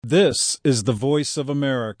This is the voice of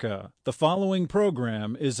America. The following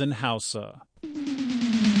program is in Hausa.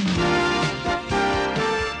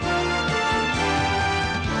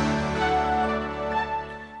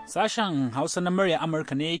 Sashen Hausa na murya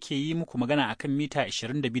Amurka ne yake yi muku magana a kan mita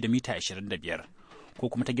 22 da mita 25, ko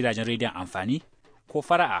kuma ta gidajen rediyon amfani, ko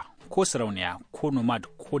fara'a, ko sarauniya, ko nomad,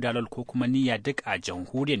 ko dalol, ko kuma niyya duk a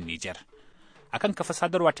jamhuriyar Nijar. A kan kafa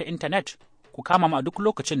sadarwa ta intanet, ku kama mu a duk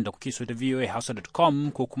lokacin da kuke so da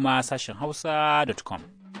voahausa.com ko kuma sashen hausa.com.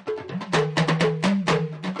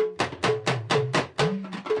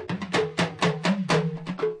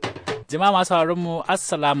 Jama'a masu mu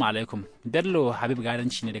assalamu alaikum. Bello Habib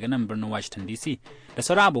Garanci ne daga nan birnin Washington DC da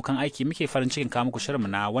sauran abokan aiki muke farin cikin kawo muku shirinmu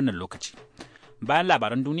na wannan lokaci. Bayan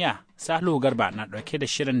labaran duniya, Salihu Garba na ɗauke da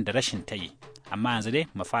shirin da rashin tayi. Amma yanzu dai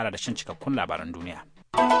mu fara da shan cikakkun labaran duniya.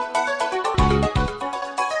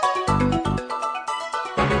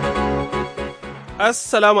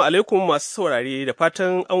 Assalamu alaikum masu saurare da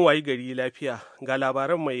fatan an wayi gari lafiya. Ga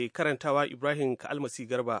labaran mai karantawa Ibrahim Ka'almasi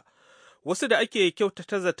Garba. Wasu da ake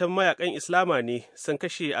kyautata zaton mayakan Islama ne sun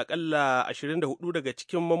kashe akalla 24 daga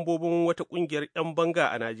cikin mambobin wata ƙungiyar 'yan banga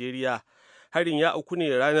a Najeriya. Harin ya auku ne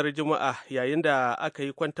ranar Juma'a yayin da aka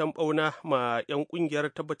yi kwanton ɓauna ma 'yan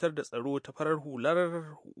ƙungiyar tabbatar da tsaro ta farar hular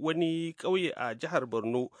wani ƙauye a jihar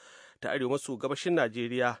Borno ta arewa maso gabashin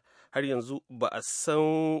Najeriya. Har yanzu ba a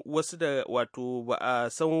san wasu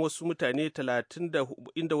mutane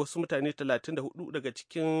 34 daga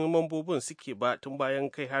cikin mambobin suke ba tun bayan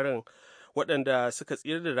kai harin. Waɗanda suka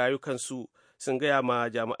tsira da rayukansu sun gaya ma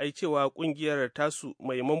jami'ai cewa ƙungiyar tasu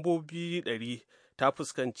mai mambobi 100 ta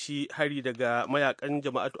fuskanci hari daga mayakan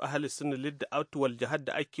jama'atu ahli sunna lidda wal jihad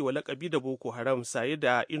da ake wa lakabi da Boko Haram saye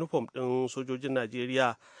da inufom ɗin sojojin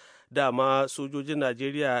Najeriya. Dama sojojin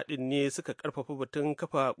Najeriya ɗin ne suka ƙarfafa batun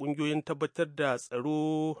kafa ƙungiyoyin tabbatar da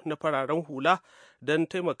tsaro na fararen hula don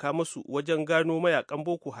taimaka musu wajen gano mayakan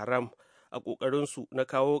Boko Haram a ƙoƙarinsu na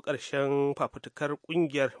kawo ƙarshen fafutukar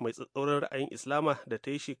ƙungiyar mai tsatsauran ra'ayin Islama da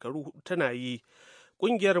ta yi shekaru 4 tana yi.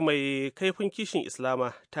 Ƙungiyar mai kaifin kishin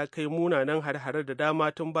Islama ta kai munanan har-hare da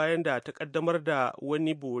dama tun bayan da ta ƙaddamar da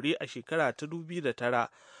wani bore a shekara ta 2009,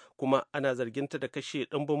 kuma ana zarginta da kashe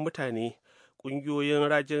ɗimbin mutane. Ƙungiyoyin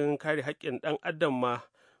rajin kare haƙƙin ɗan adam ma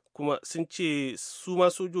kuma sun ce su ma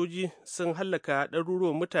sojoji sun hallaka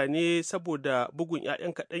ɗaruruwan mutane saboda bugun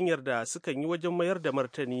 'ya'yan kaɗanyar da sukan yi wajen mayar da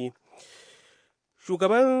martani.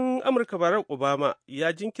 Shugaban Amurka Barack Obama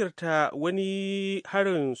ya jinkirta wani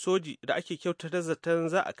harin soji da ake kyautata zaton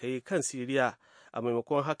za a kai kan Siriya. A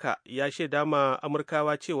maimakon haka ya shaida ma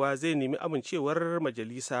Amurkawa cewa zai nemi amincewar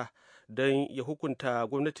majalisa don ya hukunta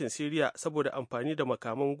gwamnatin Siriya saboda amfani da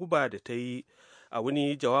makaman guba da ta yi. A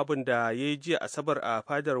wani jawabin da ya yi jiya Asabar a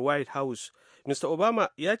fadar White House, Mr. Obama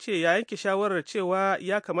ya ce ya yanke shawarar cewa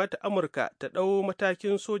ya kamata Amurka ta ɗau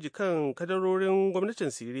matakin soji kan kadarorin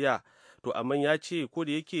gwamnatin Siriya. To amma ya ce ko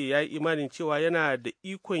da yake ya yi imanin cewa yana da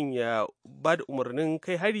ikon ya ba da umarnin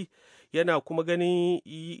kai hari, yana kuma ganin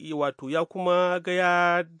ya kuma ga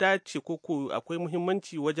ya dace koko akwai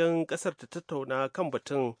muhimmanci wajen kasar ta tattauna kan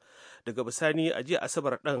batun. Daga bisani a jiya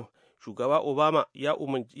Asabar ɗan, shugaba Obama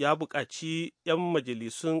ya buƙaci 'yan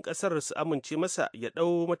majalisun ƙasar su amince masa ya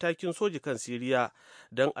ɗau matakin soji kan Siriya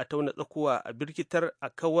don a tauna tsakuwa a birkitar a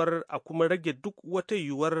kawar a kuma rage duk wata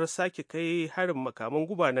yiwuwar sake kai harin makaman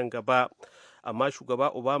guba nan gaba. Amma shugaba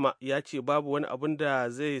Obama ya ce babu wani abin da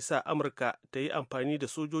zai sa Amurka ta yi amfani da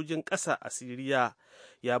sojojin ƙasa a Siriya.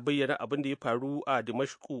 Ya bayyana abin da ya faru a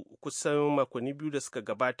Dimashku kusan makonni 2 da suka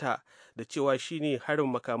gabata da cewa shine harin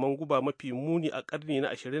makaman guba mafi muni a ƙarni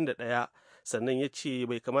na 21, sannan ya ce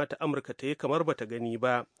bai kamata Amurka ta yi kamar bata gani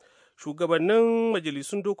ba. Shugabannin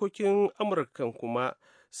majalisun dokokin Amurkan kuma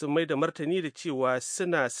sun mai da martani da cewa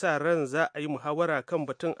suna sa ran za a yi muhawara kan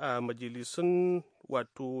batun a majalisun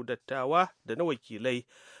dattawa da na wakilai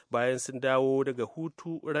bayan sun dawo daga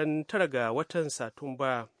hutu ran 9 ga watan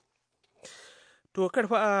Satumba. To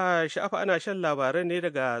karfa a sha'afa ana shan labaran ne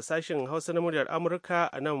daga sashen Hausa na muryar Amurka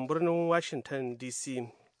a nan birnin Washington DC.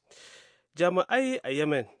 Jami'ai a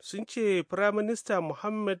Yemen sun ce Firaminista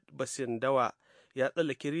Mohammed Basindawa ya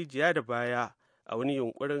tsallake rijiya da baya a wani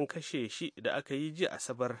yunkurin kashe shi da aka yi jiya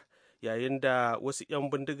Asabar, yayin da wasu 'yan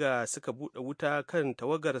bindiga suka buɗe wuta kan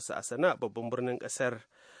tawagarsa a Sana, babban birnin ƙasar.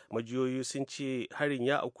 Majiyoyi sun ce harin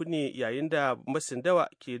ya auku ne yayin da Basindawa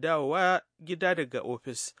ke dawowa gida daga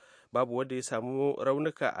ofis. Babu wanda ya samu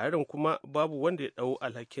raunuka a harin, kuma babu wanda ya ɗau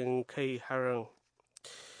alhakin kai harin.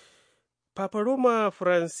 Papa Roma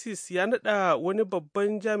Francis ya naɗa wani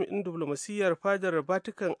babban jami'in diflomasiyyar fadar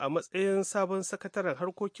Vatican a matsayin sabon sakataren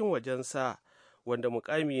harkokin wajensa, wanda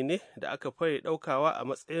mukami ne da aka fara ɗaukawa a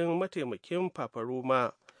matsayin mataimakin Papa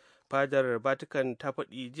Roma. fadar Vatican ta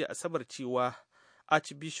faɗi jiya Asabar cewa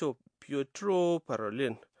Archbishop Pietro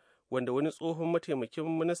Parolin, wanda wani tsohon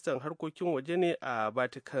mataimakin ministan harkokin waje ne a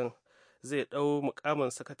Vatican, zai ɗau mukamin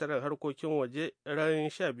sakataren harkokin waje ran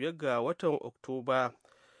 15 ga watan Oktoba.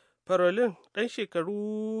 Parolin, ɗan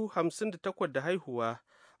shekaru 58 da haihuwa,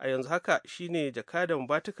 a yanzu haka shine jakadan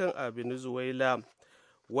Vatican a Venezuela.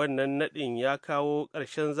 Wannan naɗin ya kawo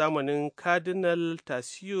ƙarshen zamanin Cardinal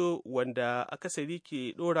Tasio, wanda akasari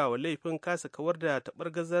ke ɗorawa laifin kasa kawar da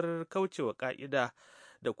taɓargazar kaucewa ƙa'ida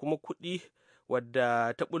da kuma kuɗi,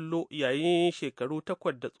 wadda ta ɓullo yayin shekaru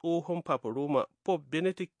 8 da tsohon Paparoma Pope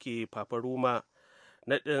Benedict ke Paparoma.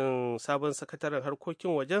 Naɗin sabon sakataren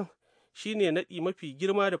harkokin wajen shine naɗi mafi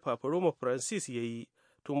girma da Paparoma Francis ya yi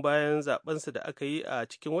tun bayan zaɓensa da aka yi a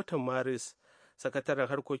cikin watan Maris. Sakataren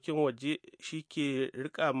harkokin waje shi ke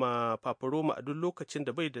rika ma Paparoma a duk lokacin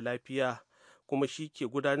da bai da lafiya, kuma shi ke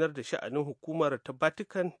gudanar da sha'anin hukumar ta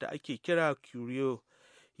Vatican da ake kira Curio.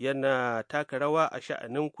 Yana taka rawa a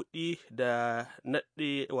sha'anin kuɗi da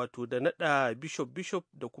naɗa bishop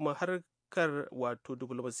da kuma harkar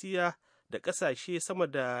diplomasiya da ƙasashe sama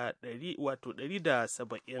da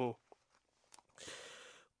 170.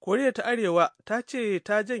 Koriya ta Arewa ta ce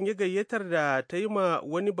ta janye gayyatar da ta yi ma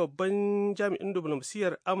wani babban jami'in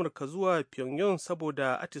diplomasiyar Amurka zuwa Pyongyang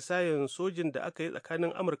saboda atisayen sojin da aka yi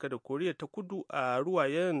tsakanin Amurka da Koriya ta Kudu a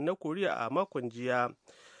ruwayen na Koriya a makon jiya.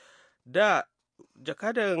 Da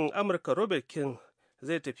jakadan Amurka Robert King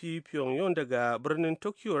zai tafi Pyongyang daga birnin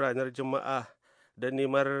Tokyo ranar Juma'a da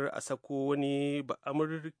neman a sako wani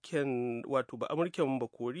ba'amurken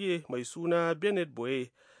bakoriye mai suna Bennett Boye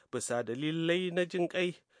bisa dalilai na jin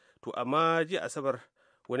kai. To amma jiya Asabar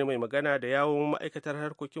wani mai magana da yawon ma'aikatar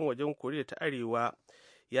harkokin wajen Koriya ta Arewa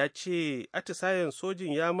ya ce atisayen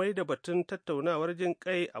sojin ya mai da batun tattaunawar jin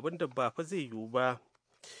kai abinda ba fa zai yiwu ba.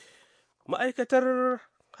 Ma'aikatar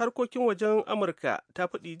harkokin wajen Amurka ta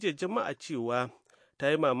faɗi jiya Juma'a cewa ta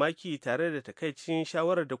yi mamaki tare da takaicin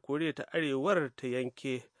shawarar da Koriya ta Arewar ta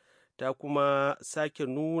yanke, ta kuma sake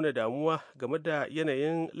nuna damuwa game da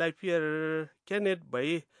yanayin lafiyar Kenneth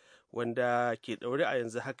Baye, wanda ke ɗaure a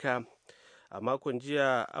yanzu haka. A makon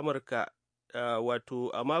jiya Amurka da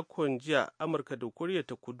Koriya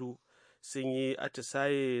ta Kudu sun yi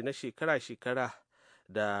atisaye na shekara-shekara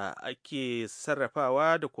da ake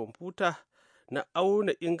sarrafawa da kwamfuta na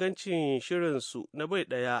auna ingancin shirinsu na bai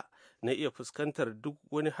ɗaya na iya fuskantar duk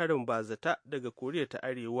wani harin bazata daga Koriya ta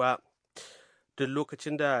Arewa. Duk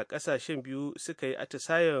lokacin da ƙasashen biyu suka yi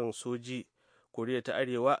atisayen soji, Koriya ta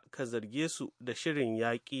Arewa ka zarge su da shirin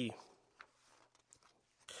yaƙi.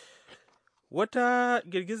 Wata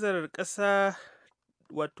girgizar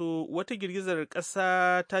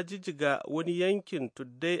ƙasa ta jijjiga wani yankin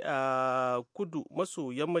tuddai a kudu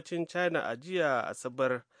maso yammacin China a jiya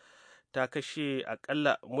Asabar, ta kashe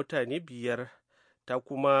akalla mutane 5, ta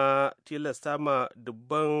kuma tilasta ma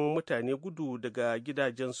dubban mutane gudu daga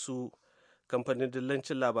gidajensu. Kamfanin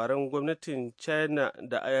dillancin labaran gwamnatin China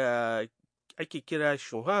da ake kira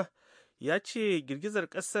Xinhua ya ce girgizar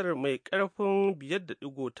ƙasar mai ƙarfin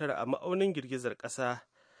 5.9 a ma'aunin girgizar ƙasa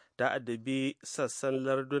ta addabi sassan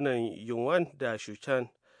lardunan Yunnan da Sichuan,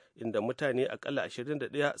 inda mutane akalla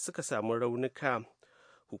 21 suka samu raunuka.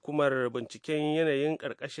 Hukumar binciken yanayin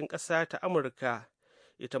ƙarƙashin ƙasa ta Amurka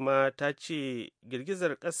ita ma ta ce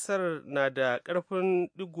girgizar ƙasar na da ƙarfin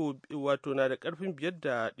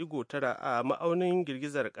 5.9 a ma'aunin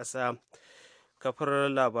girgizar ƙasa. Kafar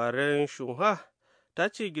labaran Xinhua ta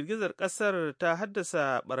ce girgizar ƙasar ta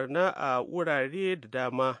haddasa barna a wurare da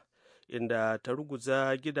dama, inda ta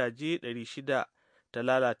ruguza gidaje 600, ta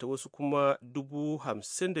lalata wasu kuma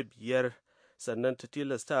 55,000, sannan ta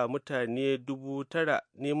tilasta mutane 9,000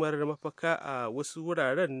 neman mafaka a wasu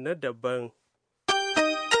wuraren na daban.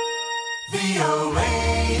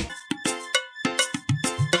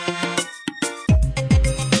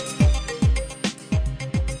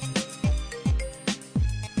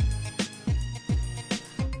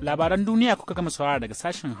 Labaran duniya kuka gama saurara daga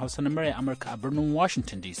sashen Hausa na murya Amurka a birnin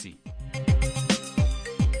Washington DC.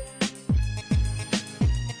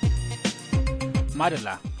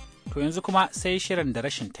 Madalla, to yanzu kuma sai shirin da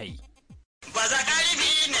rashin ta yi. Baza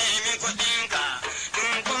ƙarfi nemi kuɗinka,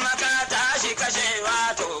 in kuma ka tashi kashe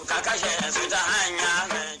wato ka kashe su ta hanya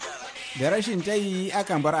mai kyau. Da rashin ta yi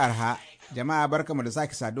akan bar arha, jama'a barkamu da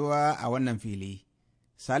sake saduwa a wannan fili.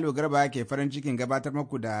 Salo Garba ke farin cikin gabatar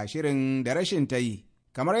muku da shirin da rashin ta yi.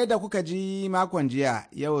 Kamar yadda kuka ji makon jiya,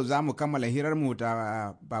 yau za mu kammala hirarmu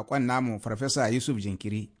ta bakon namu Farfesa Yusuf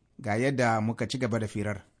Jinkiri, ga yadda muka ci gaba da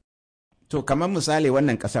firar. To, kamar misali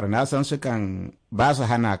wannan kasar na san sukan ba su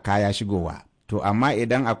hana kaya shigowa, to amma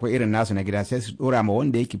idan akwai irin nasu na gida sai su dora ma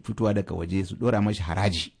wanda yake fitowa daga waje su dora mashi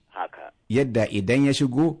haraji. yadda idan ya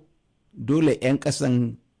shigo dole 'yan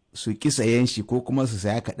ƙasan su ki sayen shi ko kuma su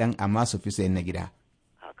saya kaɗan amma su fi sayen na gida.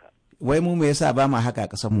 Wai mu me yasa ba ma haka a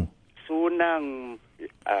ƙasar mu? Sunan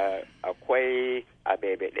akwai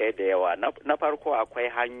abebe da yawa. Na farko akwai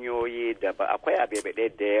hanyoyi da akwai abebe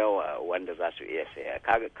da yawa wanda za su iya saya.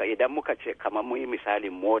 Idan muka ce kamar mu yi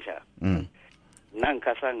misalin mota, nan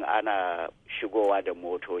kasan ana shigowa da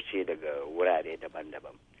motoci daga wurare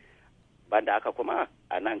daban-daban. Banda haka kuma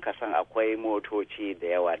a nan kasan akwai motoci da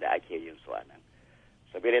yawa da ake yin su a nan.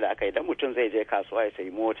 Saboda da aka idan mutum zai je kasuwa ya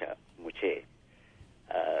sayi mota, mu ce,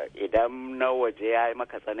 idan na waje ya yi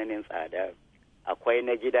maka tsananin tsada, akwai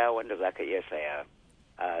na gida wanda za ka iya saya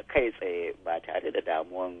kai tsaye ba tare da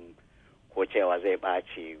damuwan ko cewa zai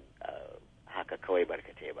ɓaci haka kawai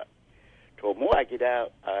barkate ba. To mu a gida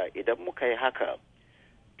idan muka yi haka,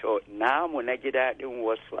 to namu na gida ɗin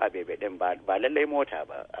wasu abebe ɗin ba lallai mota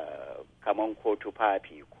ba, kaman ko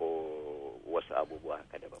tufafi ko wasu abubuwa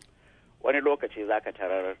haka daban. Wani lokaci za ka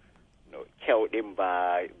tarar kyau ɗin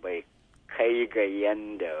bai kai ga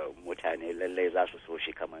yanda mutane lallai za su so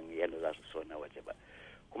shi kamar yadda za su so na waje ba.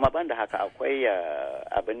 Kuma banda haka akwai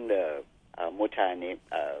abin da mutane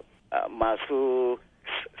masu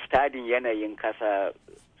stadin yanayin kasa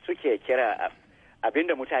suke kira abin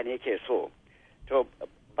da mutane ke so. To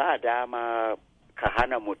ba dama ka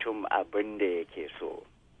hana mutum abin da yake so.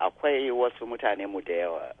 Akwai wasu mutane mu da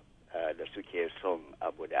yawa da suke son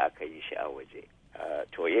abu da aka yi shi a waje.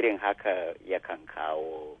 To irin haka yakan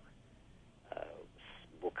kawo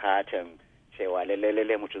bukatan cewa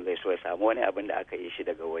lalle mutum zai so ya samu wani abin da aka yi shi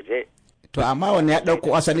daga waje. To amma wani ya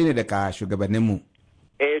ɗauko asali ne daga shugabanninmu?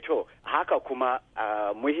 To haka kuma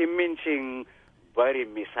muhimmancin barin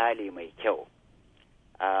misali mai kyau.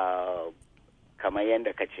 Kamar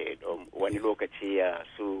yadda ka ce wani lokaci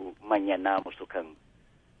su manyan namu sukan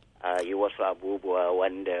yi wasu abubuwa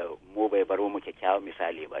wanda mu bai bar mu kyakkyawan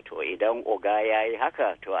misali ba. To idan oga ya yi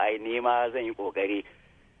haka, to ai nima zan yi ƙoƙari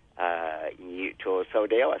to sau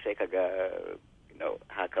da yawa sai ka ga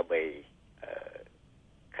haka bai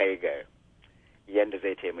kai ga yadda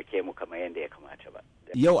zai taimake mu kamar yadda ya kamata ba.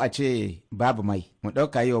 Yau a ce babu mai, mu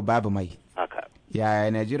ɗauka yau babu mai. Haka.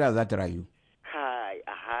 Yaya Najeriya za ta rayu? Kai,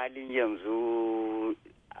 a halin yanzu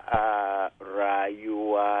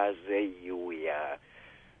rayuwa zai yi wuya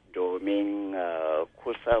domin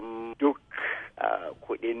kusan duk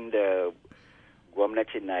kuɗin da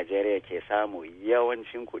gwamnatin Najeriya ke samu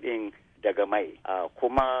yawancin kuɗin daga mai.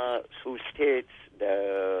 Kuma su states da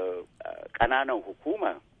ƙananan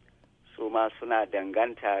hukuma su ma suna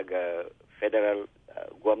danganta ga federal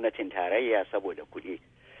gwamnatin tarayya saboda kuɗi.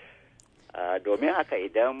 Domin haka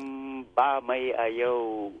idan ba mai a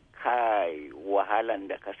yau, kai wahalan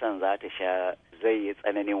da kasan za ta sha zai yi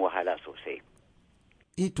tsananin wahala sosai.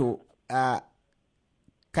 Ito,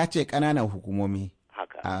 ka ce ƙananan hukumomi.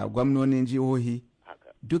 Haka. Gwamnonin jihohi.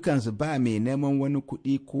 Haka. Dukansu ba mai neman wani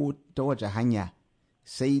kuɗi ko ta wace hanya,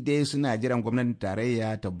 sai dai suna jiran gwamnatin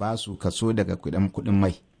tarayya ta ba su kaso daga kuɗin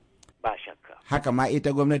mai. Ba shakka. Haka ma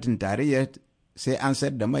ita gwamnatin tarayya sai an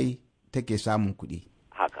sayar da mai take samun kuɗi.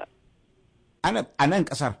 Haka. A nan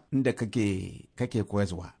ƙasar inda kake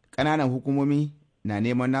koyarwa, ƙananan hukumomi na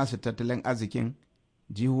neman nasu tattalin arzikin,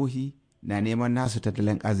 jihohi na neman nasu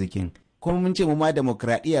tattalin arzikin. Kuma mun ce mu ma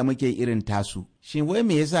demokradiyya muke irin tasu. Shin wai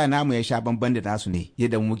me yasa namu ya sha bamban da nasu ne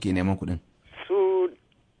yadda muke neman kuɗin? Su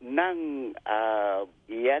nan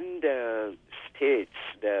yanda states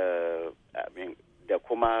da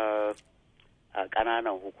kuma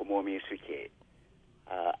ƙananan hukumomi suke,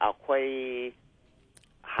 akwai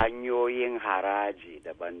hanyoyin haraji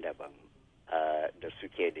daban-daban da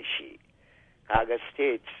suke da shi. Kaga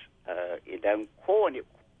states idan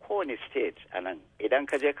kowane state a nan idan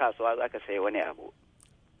ka je kasuwa za ka sayi wani abu,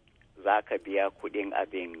 za ka biya kuɗin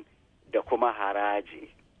abin da kuma haraji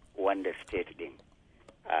wanda state din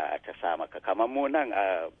ta sa maka. Kamar mu nan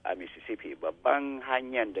a Mississippi, babban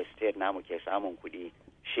hanyar da state namu ke samun kuɗi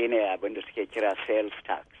shine abin da suke kira sales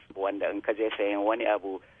tax, wanda in ka je sayan wani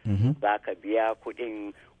abu za ka biya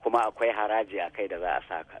kuɗin kuma akwai haraji a kai da za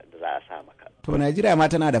a sa maka. To Najeriya ma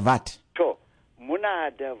tana da VAT. To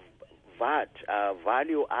muna da VAT,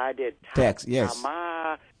 value added tax, yes.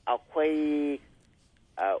 Amma akwai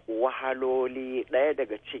wahaloli. Ɗaya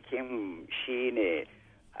daga cikin shine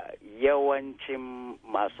yawancin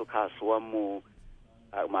masu kasuwanmu,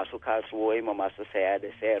 masu kasuwoyi ma masu saya da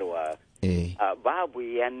sayarwa, babu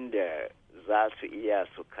yanda za su iya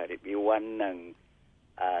su karbi wannan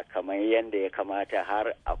kamar yanda ya kamata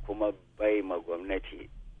har a kuma bai ma gwamnati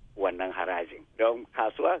wannan harajin. Don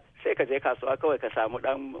kasuwa sai ka je kasuwa kawai ka samu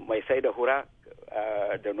dan mai sai da hura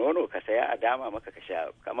da nono ka saya a dama maka ka sha,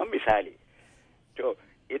 kamar misali. To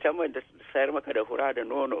ita man da sayar maka da hura da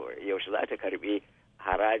nono yaushe za ta karbi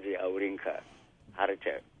haraji a wurinka har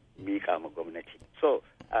ta mika ma gwamnati. So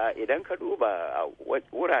idan ka duba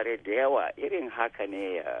wurare da yawa irin haka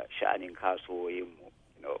ne sha'anin kasuwoyinmu.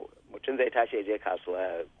 Mutum zai tashi je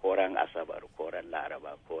kasuwa koran asabar, koran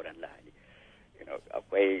laraba, koran lahadi.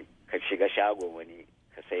 Akwai ka shiga shago wani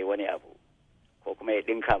ka sai wani abu ko kuma ya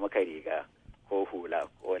dinka maka riga ko hula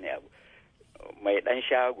ko wani abu. Mai dan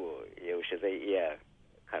shago yaushe zai iya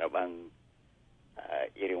karban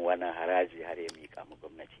irin wannan haraji har ya mika ma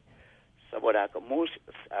gwamnati. Saboda haka mu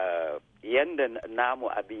yanda namu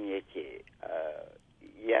abin yake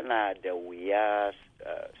yana da wuya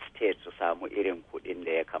state su samu irin kuɗin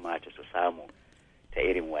da ya kamata su samu ta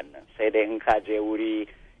irin wannan. Sai dai in ka je wuri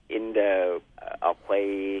inda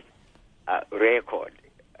akwai record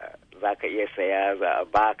za ka iya saya za a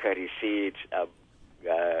baka receipt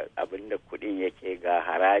ga abin da kuɗin yake ga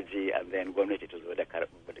haraji, and then gwamnati ta zo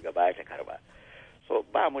daga baya ta karba. So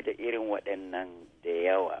ba mu da irin waɗannan da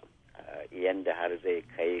yawa yanda har zai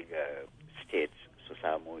kai ga state su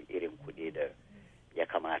samu irin kuɗi da ya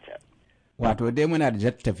kamata. Wato dai muna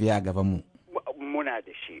da tafiya a gabanmu. Muna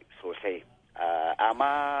da shi sosai,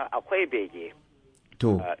 amma akwai bege.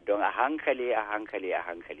 To. Don a hankali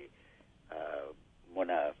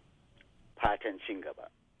muna fatan cin gaba.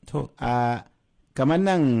 To, kamar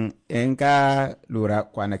nan in ka lura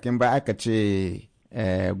kwanakin ba aka ce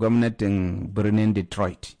gwamnatin birnin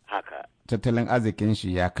Detroit. Haka. Tattalin arzikin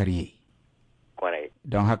shi ya karye. Kwarai.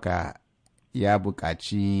 Don haka ya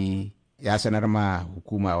buƙaci ya sanar ma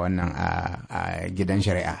hukuma wannan a gidan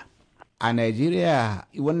shari'a. A Najeriya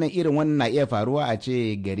wannan na iya faruwa a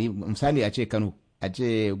ce gari, misali a ce Kano, a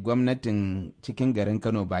ce gwamnatin cikin garin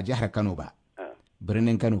Kano ba jihar Kano ba,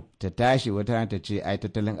 birnin Kano ta tashi wata ta ce ai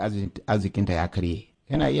tattalin arzikinta ya karye.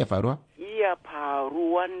 Yana iya faruwa? Iya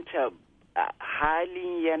faruwanta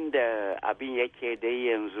halin yanda abin yake dai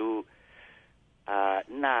yanzu.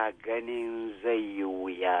 Na ganin zai yi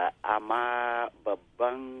wuya, amma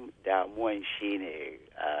babban damuwan shine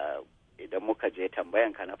idan muka je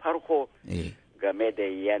tambayanka na farko game da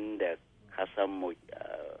yanda kasanmu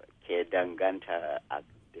ke danganta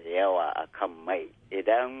da yawa a kan mai.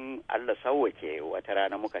 Idan Allah sauwake wata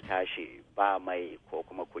rana muka tashi ba mai ko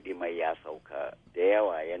kuma kuɗi mai ya sauka da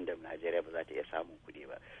yawa yanda Najeriya ba za ta iya samun kuɗi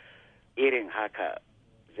ba. Irin haka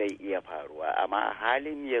zai iya faruwa, amma a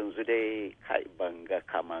halin yanzu dai ban ga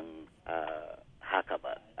kaman haka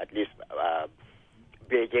ba. At least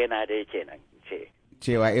bege na dai kenan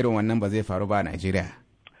cewa irin wannan ba zai faru ba a Najeriya.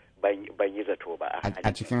 Ban yi zato ba a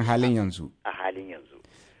cikin halin yanzu. A halin yanzu.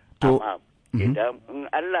 To, amma idan in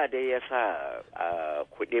Allah dai ya sa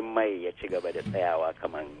kuɗin mai ya ci gaba da tsayawa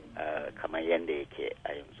kaman yanda yake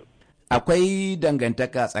a yanzu. Akwai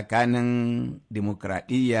dangantaka tsakanin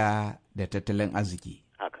dimokuraɗiyya da tattalin arziki.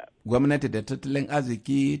 Haka. Gwamnati da tattalin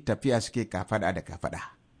arziki tafiya suke kafada da kafada.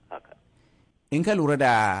 Haka. In ka lura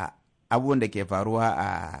da abubuwan da ke faruwa a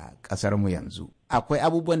ƙasarmu yanzu, akwai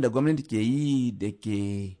abubuwan da gwamnati ke yi da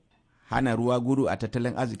ke hana ruwa gudu a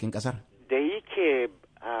tattalin arzikin ƙasar? Da yake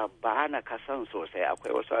ba hana kasan sosai,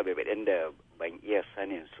 akwai wasu abubuwan da ban iya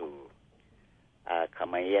sanin su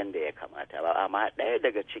kamar yadda ya kamata ba, amma ɗaya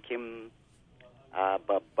daga cikin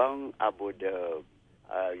babban abu da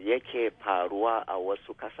yake faruwa a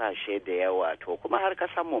wasu kasashe da yawa, to kuma har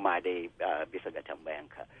kasanmu ma dai bisa ga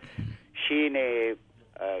tambayanka, shine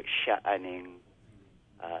sha'anin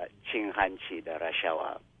cin hanci da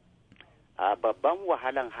rashawa. Babban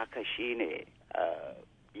wahalan haka shine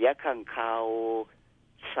yakan kawo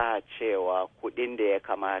sa cewa kuɗin da ya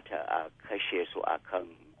kamata a kashe su akan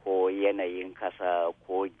ko yanayin kasa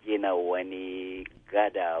ko gina wani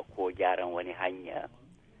gada ko gyaran wani hanya,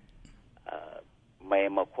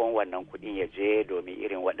 maimakon wannan kuɗin ya je domin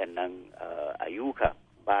irin waɗannan ayyuka,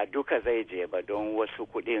 ba duka zai je ba, don wasu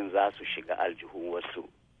kuɗin za su shiga aljihun wasu.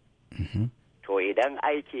 To idan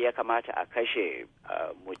aiki ya kamata a kashe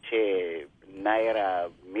mu ce naira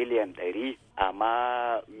miliyan 100,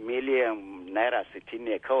 amma miliyan naira 60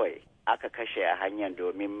 ne kawai aka kashe a hanyar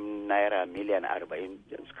domin naira miliyan 40,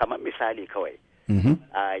 kamar misali kawai,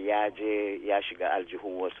 ya je ya shiga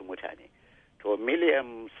aljihun wasu mutane. To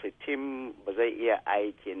miliyan 60 ba zai iya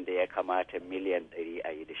aikin da ya kamata miliyan 100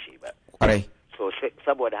 a yi da shi ba. Kwarai. So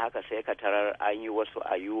saboda haka sai ka tarar an yi wasu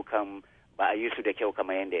ayyukan ba a yi su da kyau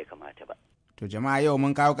kamar yadda ya kamata ba. To jama'a, yau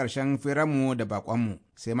mun kawo ƙarshen firanmu da baƙonmu,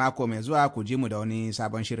 sai mako mai zuwa ku ji mu da wani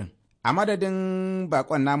sabon shirin. A madadin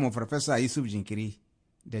baƙon namu Farfesa Yusuf Jinkiri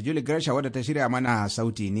da Julie Gersha wadda ta shirya mana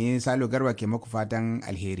sauti, ne Salo Garba ke maku fatan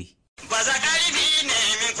alheri.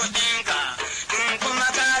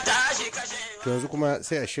 To yanzu kuma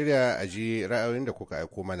sai a shirya a ji ra'ayoyin da kuka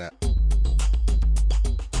aiko mana.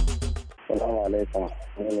 Assalamu alaikum.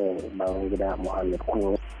 Ni ne baban gida Muhammad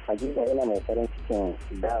Kullum. Hakika ina mai farin cikin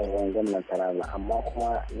dawowar gwamnan Taraba, amma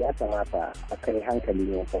kuma ya kamata a kai hankali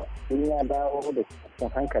ne ko. In ya dawo da cikin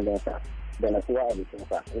hankalinsa da nasuwa a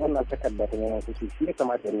jikinsa, wannan takardar neman kuɗi shi ya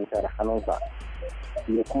kamata ya rubuta da hannunsa.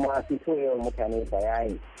 Ya kuma fito yawan mutane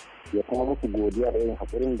bayani, ya kuma musu godiya da irin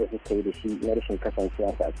haƙurin da suka yi da shi na rashin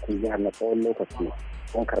kasancewarsa a cikin jihar na tsawon lokaci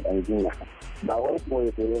don karɓar jinya. Ba wani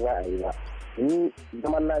koyo za a yi ba. Ni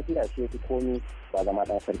zaman lafiya ce fi komi ba zama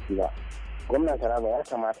ɗan sarki ba. Gwamnan Taraba ya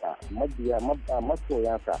kamata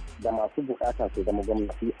masoyansa da masu bukatan su zama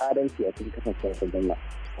gwamnati adalci a cikin kasancewarsa gwamna.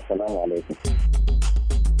 Assalamu alaikum.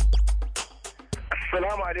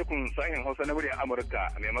 Assalamu alaikum sahin Hausa na muryar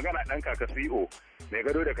Amurka, mai magana ɗan kaka CO mai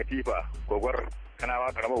gado da katifa Gogwar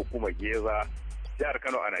Kanawa karamar hukumar Geza jihar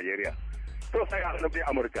Kano a Najeriya. To sai Hausa na muryar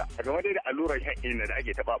Amurka a game da allurar shan da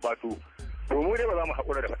ake taɓaɓatu. To mu dai ba za mu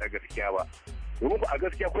haƙura da faɗar gaskiya ba. Domin ku a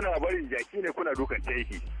gaskiya kuna barin jaki ne kuna dukan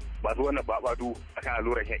teki ba su wannan baɓatu akan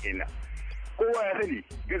allurar shan kowa ya sani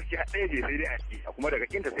gaskiya ɗaya ce sai dai a ci kuma daga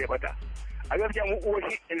kinta sai bata. A gaskiya mu uwa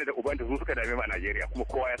shi inda da ubanta su suka dame mu a Najeriya kuma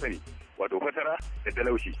kowa ya sani wato fatara da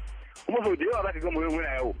talauci. Kuma sau da yawa za ka ga muna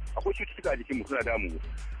yawo akwai cututtuka a jikin mu suna damu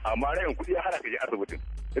amma rayan kuɗi ya hana ka je asibitin.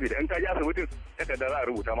 Saboda in ka je asibitin takarda za a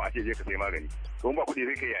rubuta ma a ce je ka sai magani. Don ba kuɗi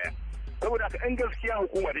sai kai yaya. Saboda haka in gaskiya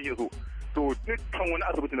hukuma take so to dukkan wani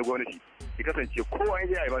asibiti na gwamnati ya kasance kowa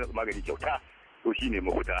ya yi magani kyauta to shine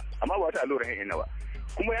mafita amma ba wata allurar yan ba.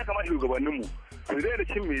 Kuma ya kamata shugabanninmu su zai da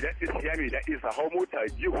cin mai daɗi siya mai daɗi su hau mota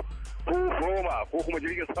jiw ko roma ko kuma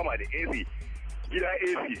jirgin sama da AC gida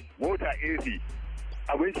AC mota AC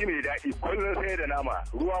abinci mai daɗi kullum sai da nama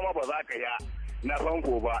ruwa ma ba za ka ya na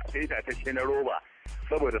famfo ba sai tatacce na roba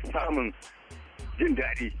saboda samun jin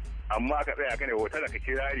daɗi amma ka tsaya kana hotel ka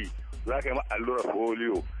kirari za ka yi ma allurar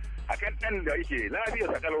polio a kan ɗan da yake lafiya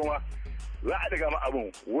sakaloma za a daga ma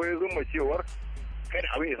abun wai zumma cewar kada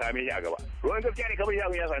abin ya same shi a gaba ruwan gaskiya ne kamar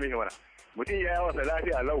abin ya same shi mana mutum ya yawa sa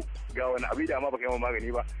lafiya lau ga wani abu da ma baka yi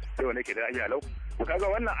magani ba sai wanda ke da lafiya lau to kaga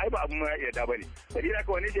wannan ai ba abin ma ya da bane sabida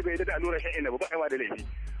ka wani ce bai da allura shan ba kai ma da laifi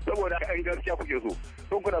saboda haka an gaskiya kuke so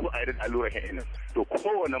don kuna so a yi da allura shan to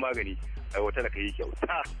kowanne magani a wata da kai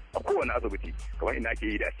kyauta a kowanne asibiti kamar ina ke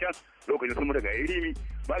yi da can lokacin sun daga rimi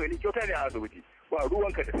magani kyauta ne a asibiti ba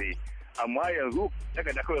ruwanka da sai amma yanzu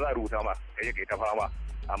takarda kawai za a rubuta ma kai ta fama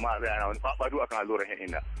amma a tsaya na wani faɓaɗu akan allurar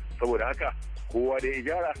shan saboda haka kowa da ya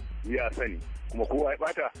gyara ya sani kuma kowa ya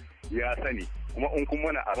bata ya sani kuma in kun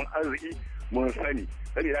mana abin arziki mun sani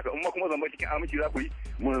saboda haka in ma kuma zamba cikin aminci za ku yi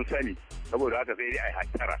mun sani saboda haka sai dai a yi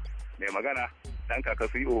hattara mai magana dan kaka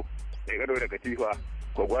CEO mai gado daga Tifa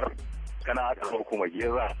Gogwar kana ta hukumar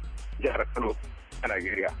Geza jihar Kano a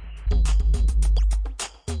Najeriya.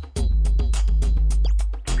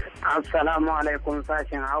 Assalamu alaikum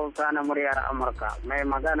sashen Hausa na muryar Amurka. Mai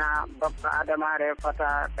magana Babba Adama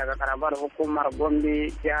Refata daga karamar hukumar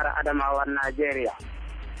Gombe jihar Adamawa Najeriya.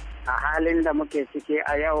 A halin da muke ciki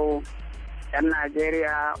a yau, 'yan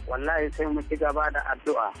Najeriya wallahi sai mu ci gaba da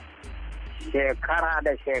addu'a. Shekara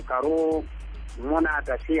da shekaru muna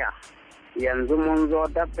tafiya. Yanzu mun zo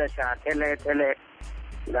dab da sha tele-tele.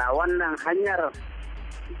 Ga wannan hanyar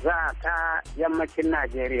za ta yammacin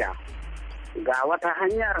Najeriya. Ga wata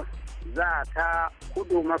hanyar za ta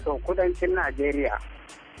kudu maso kudancin Najeriya,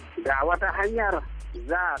 ga wata hanyar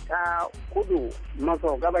za ta kudu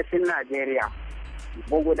maso gabashin Najeriya,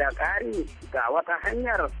 bugu da ƙari ga wata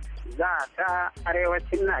hanyar za ta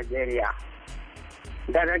arewacin Najeriya.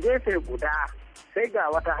 Daga gefe guda sai ga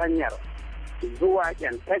wata hanyar zuwa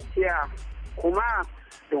ƴantacciya kuma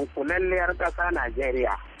dunkulalliyar ƙasa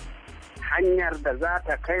Najeriya, hanyar da za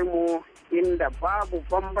ta kai mu inda babu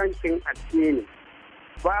bambancin addini,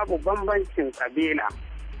 babu bambancin kabila,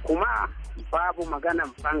 kuma babu maganan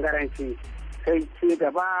bangaranci sai ci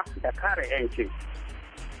gaba da kare 'yanci.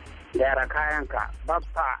 Gyara kayanka,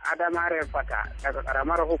 Babba Adama Refata daga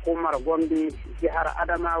karamar hukumar Gombe, jihar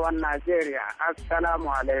Adamawan Najeriya. Assalamu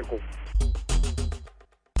alaikum.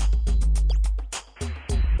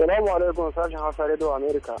 Salamu alaikum sashen Hausa Radio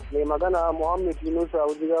America. Mai magana Muhammad Yunusa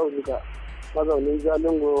Wujiga, mazaunin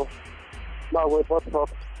Jalingo, Magwai Postop,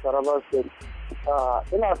 Taraba State.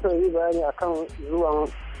 Ina son yi bayani akan zuwan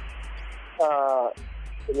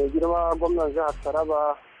mai girma gwamnan jihar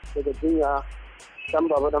Taraba daga jinya dan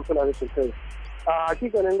baba dan Fulani Sosai.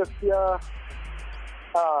 Hakikanin gaskiya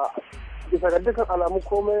bisa ga dukkan alamu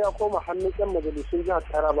komai ya koma hannun yan majalisun jihar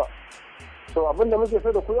Taraba. To abinda muke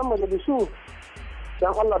so da ku yan majalisu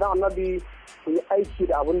dan Allah dan Annabi ku yi aiki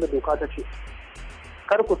da abinda doka ta ce.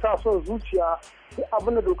 Kar ku sa son zuciya sai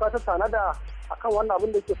abin da doka ta tanada akan wannan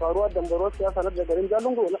abin da ke faruwa da dambarwar siyasa na garin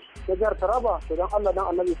Jalingo na jihar Taraba to dan Allah dan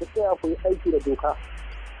Annabi ku tsaya ku yi aiki da doka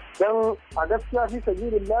don a gaskiya fi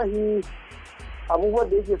sabilillahi abubuwan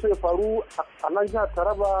da yake so ya faru a nan jihar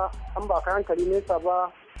Taraba an ba ka hankali nesa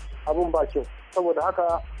ba abun ba kyau, saboda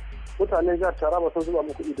haka mutanen jihar Taraba sun zuba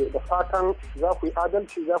muku ido da fatan za ku yi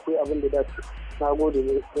adalci, za ku yi abin da dace. Na gode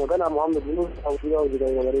ne magana Muhammad Yunus a wajen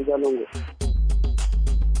gidan Labarai Jalingo.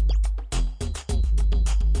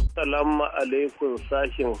 Assalamu alaikum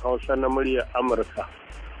sashin Hausa na muryar Amurka.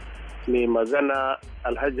 Mai magana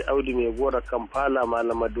Alhaji Audu mai gora Kampala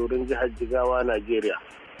malamadorin jihar Jigawa, Najeriya.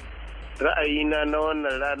 Ra'ayina na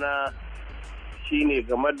wannan rana shine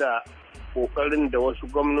game da ƙoƙarin da wasu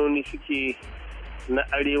gwamnoni suke na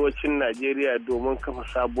arewacin Najeriya domin kafa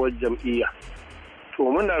sabuwar jam'iyya. To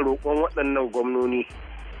muna roƙon waɗannan gwamnoni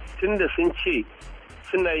tunda sun ce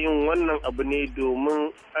suna yin wannan abu ne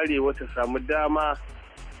domin arewa ta samu dama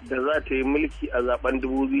da za ta yi mulki a zaben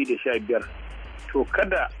 2015. To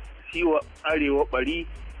kada siwa arewa bari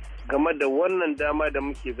game da wannan dama da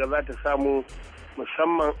muke ga za ta samu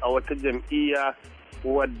musamman a wata jam'iyya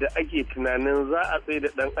wadda ake tunanin za a tsaye da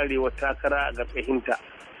ɗan arewa takara a ƙarƙashinta.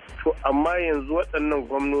 To amma yanzu waɗannan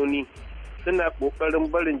gwamnoni suna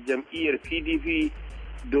ƙoƙarin barin jam'iyyar PDP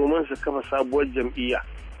domin su kafa sabuwar jam'iyya.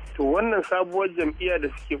 To wannan sabuwar jam'iyya da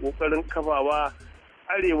suke ƙoƙarin kafawa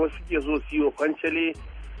arewa suke so su yi wa kwancale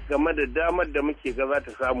game da damar da muke ga za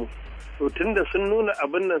ta samu. To tunda sun nuna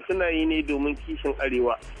abin nan suna yi ne domin kishin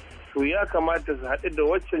arewa. To ya kamata su haɗu da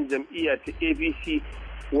waccan jam'iyya ta APC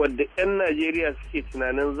wadda 'yan Najeriya suke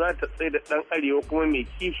tunanin za ta tsaye da ɗan arewa kuma mai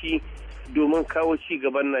kishi domin kawo ci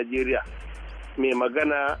gaban Najeriya. Mai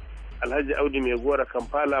magana Alhaji Audu mai gora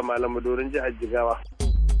Kampala malamadorin jihar Jigawa.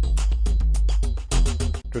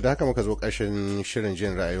 To da haka muka zo ƙarshen shirin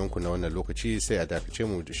jin ra'ayoyinku na wannan lokaci, sai a dakace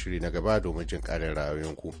mu da shiri na gaba domin jin ƙarin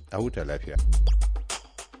ra'ayoyinku. A huta lafiya.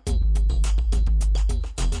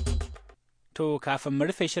 To kafin mu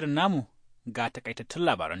rufe shirin namu ga takaitattun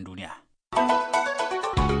labaran duniya.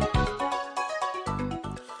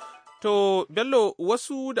 To, Bello,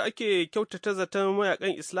 wasu da ake kyautata zaton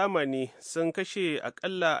mayakan Islama ne sun kashe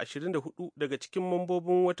akalla 24 daga cikin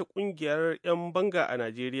mambobin wata ƙungiyar 'yan banga a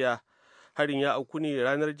Najeriya. Harin ya auku ne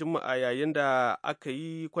ranar Juma'a yayin da aka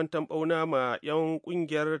yi kwanton ɓauna ma 'yan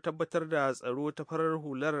ƙungiyar tabbatar da tsaro ta farar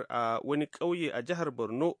hular a wani ƙauye a jihar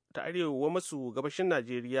Borno ta arewa maso gabashin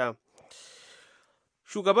Najeriya.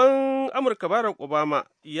 Shugaban Amurka Barack Obama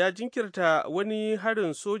ya jinkirta wani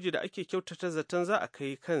harin soji da ake kyautata zaton za a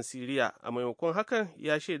kai kan Siriya, a maimakon hakan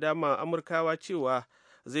ya shaida ma Amurkawa cewa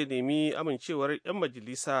zai nemi amincewar 'yan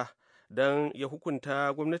majalisa don ya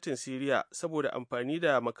hukunta gwamnatin Siriya saboda amfani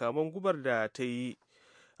da makaman gubar da ta yi.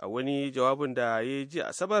 A wani jawabin da ya ji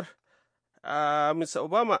Asabar, Mr.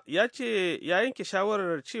 Obama ya ce ya yanke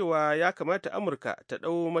shawarar cewa ya kamata Amurka ta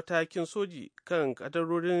ɗau matakin soji kan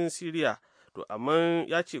kadarorin Siriya. To amma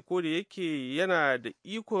ya ce ko da yake yana da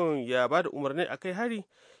ikon ya ba da umarni a kai hari,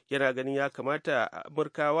 yana ganin ya kamata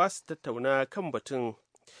Amurkawa su tattauna kan batun.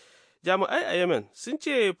 Jami'ai a Yemen sun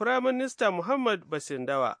ce Firaminista Muhammad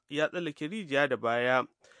Basindawa ya tsallake rijiya da baya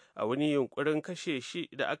a wani yunkurin kashe shi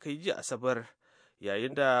da aka yi ji Asabar,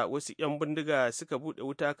 yayin da wasu 'yan bindiga suka buɗe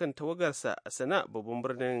wuta kan tawagarsa a Sana, babban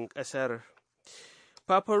birnin ƙasar.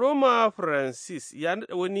 Papa Roma Francis ya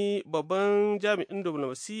naɗa wani babban jami'in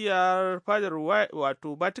diflomasiyyar fadar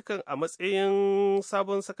wato Vatican a matsayin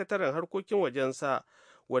sabon sakataren harkokin wajensa,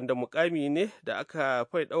 wanda mukami ne da aka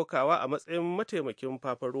fai ɗaukawa a matsayin mataimakin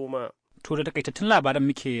Papa Roma. To da takaitattun labaran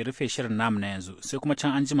muke rufe shirin namu na yanzu, sai kuma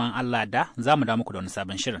can an jima Allah da za mu da muku da wani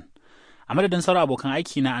sabon shirin. A madadin sauran abokan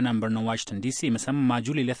aiki na anan birnin Washington DC, musamman ma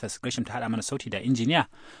Julie Lethas Gresham ta haɗa mana sauti da injiniya,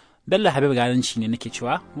 Bello Habib Garanci ne nake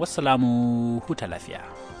cewa, wassalamu, huta lafiya.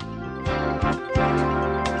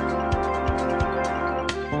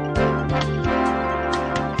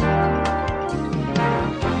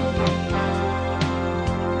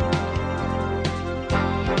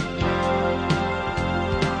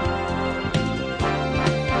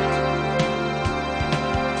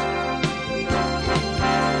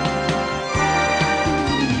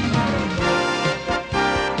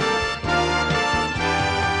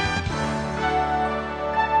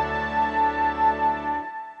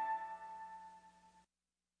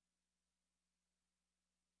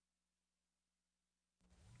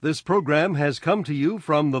 This program has come to you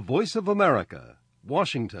from the Voice of America,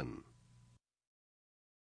 Washington.